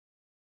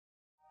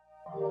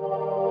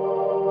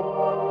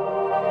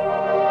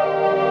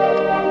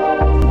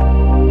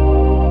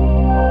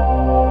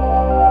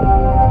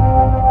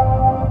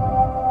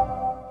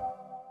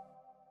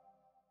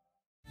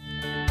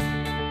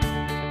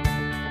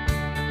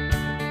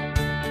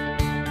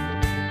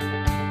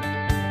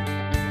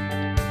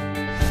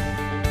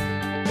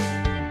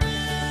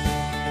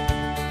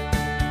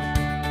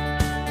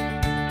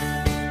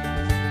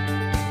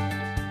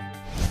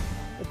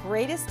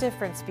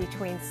difference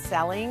between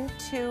selling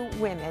to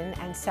women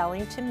and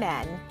selling to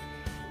men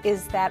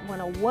is that when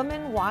a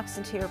woman walks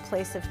into your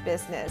place of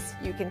business,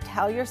 you can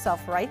tell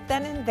yourself right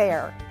then and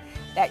there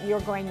that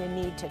you're going to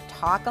need to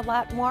talk a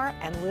lot more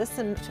and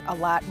listen a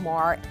lot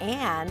more,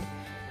 and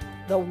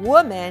the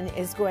woman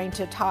is going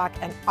to talk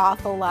an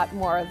awful lot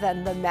more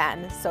than the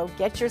men. So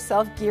get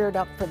yourself geared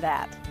up for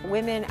that.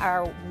 Women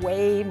are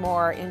way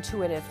more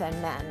intuitive than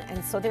men,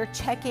 and so they're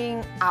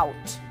checking out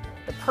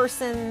the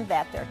person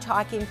that they're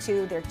talking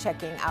to, they're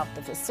checking out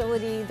the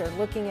facility, they're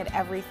looking at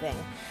everything.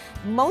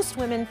 Most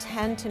women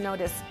tend to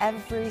notice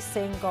every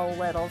single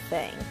little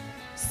thing.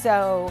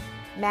 So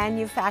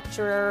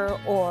manufacturer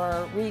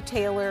or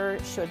retailer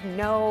should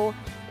know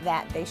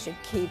that they should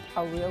keep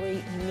a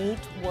really neat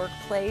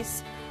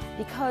workplace,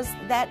 because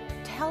that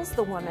tells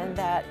the woman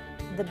that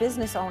the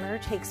business owner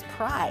takes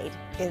pride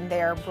in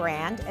their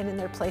brand and in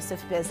their place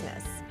of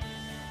business.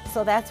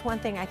 So that's one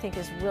thing I think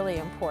is really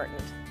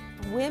important.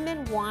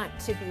 Women want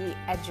to be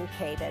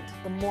educated.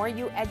 The more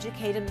you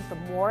educate them, the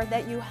more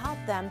that you help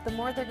them, the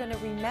more they're going to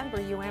remember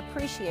you and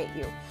appreciate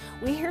you.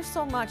 We hear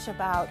so much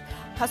about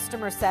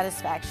customer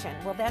satisfaction.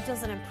 Well, that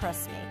doesn't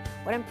impress me.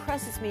 What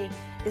impresses me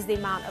is the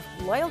amount of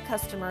loyal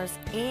customers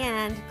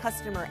and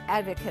customer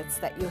advocates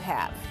that you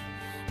have.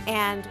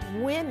 And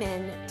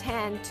women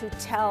tend to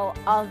tell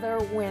other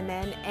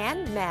women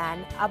and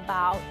men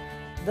about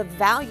the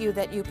value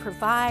that you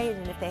provide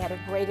and if they had a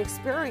great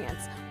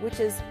experience, which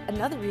is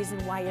another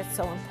reason why it's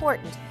so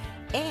important.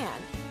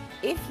 And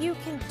if you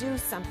can do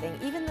something,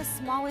 even the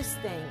smallest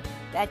thing,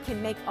 that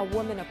can make a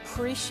woman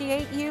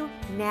appreciate you,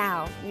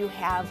 now you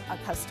have a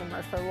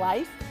customer for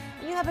life.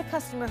 And you have a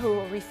customer who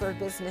will refer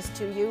business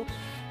to you.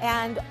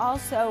 And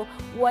also,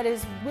 what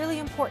is really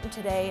important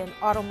today in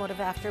automotive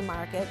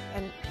aftermarket,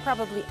 and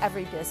probably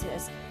every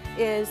business,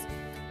 is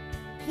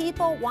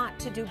people want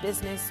to do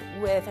business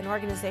with an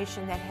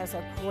organization that has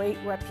a great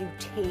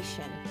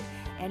reputation.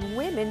 And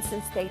women,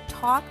 since they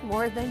talk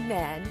more than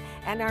men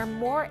and are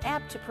more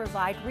apt to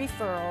provide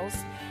referrals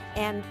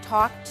and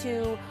talk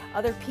to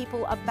other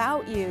people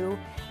about you,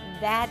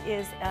 that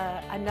is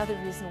another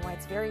reason why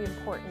it's very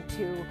important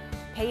to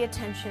pay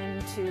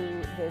attention to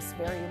this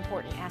very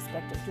important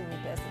aspect of doing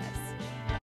business.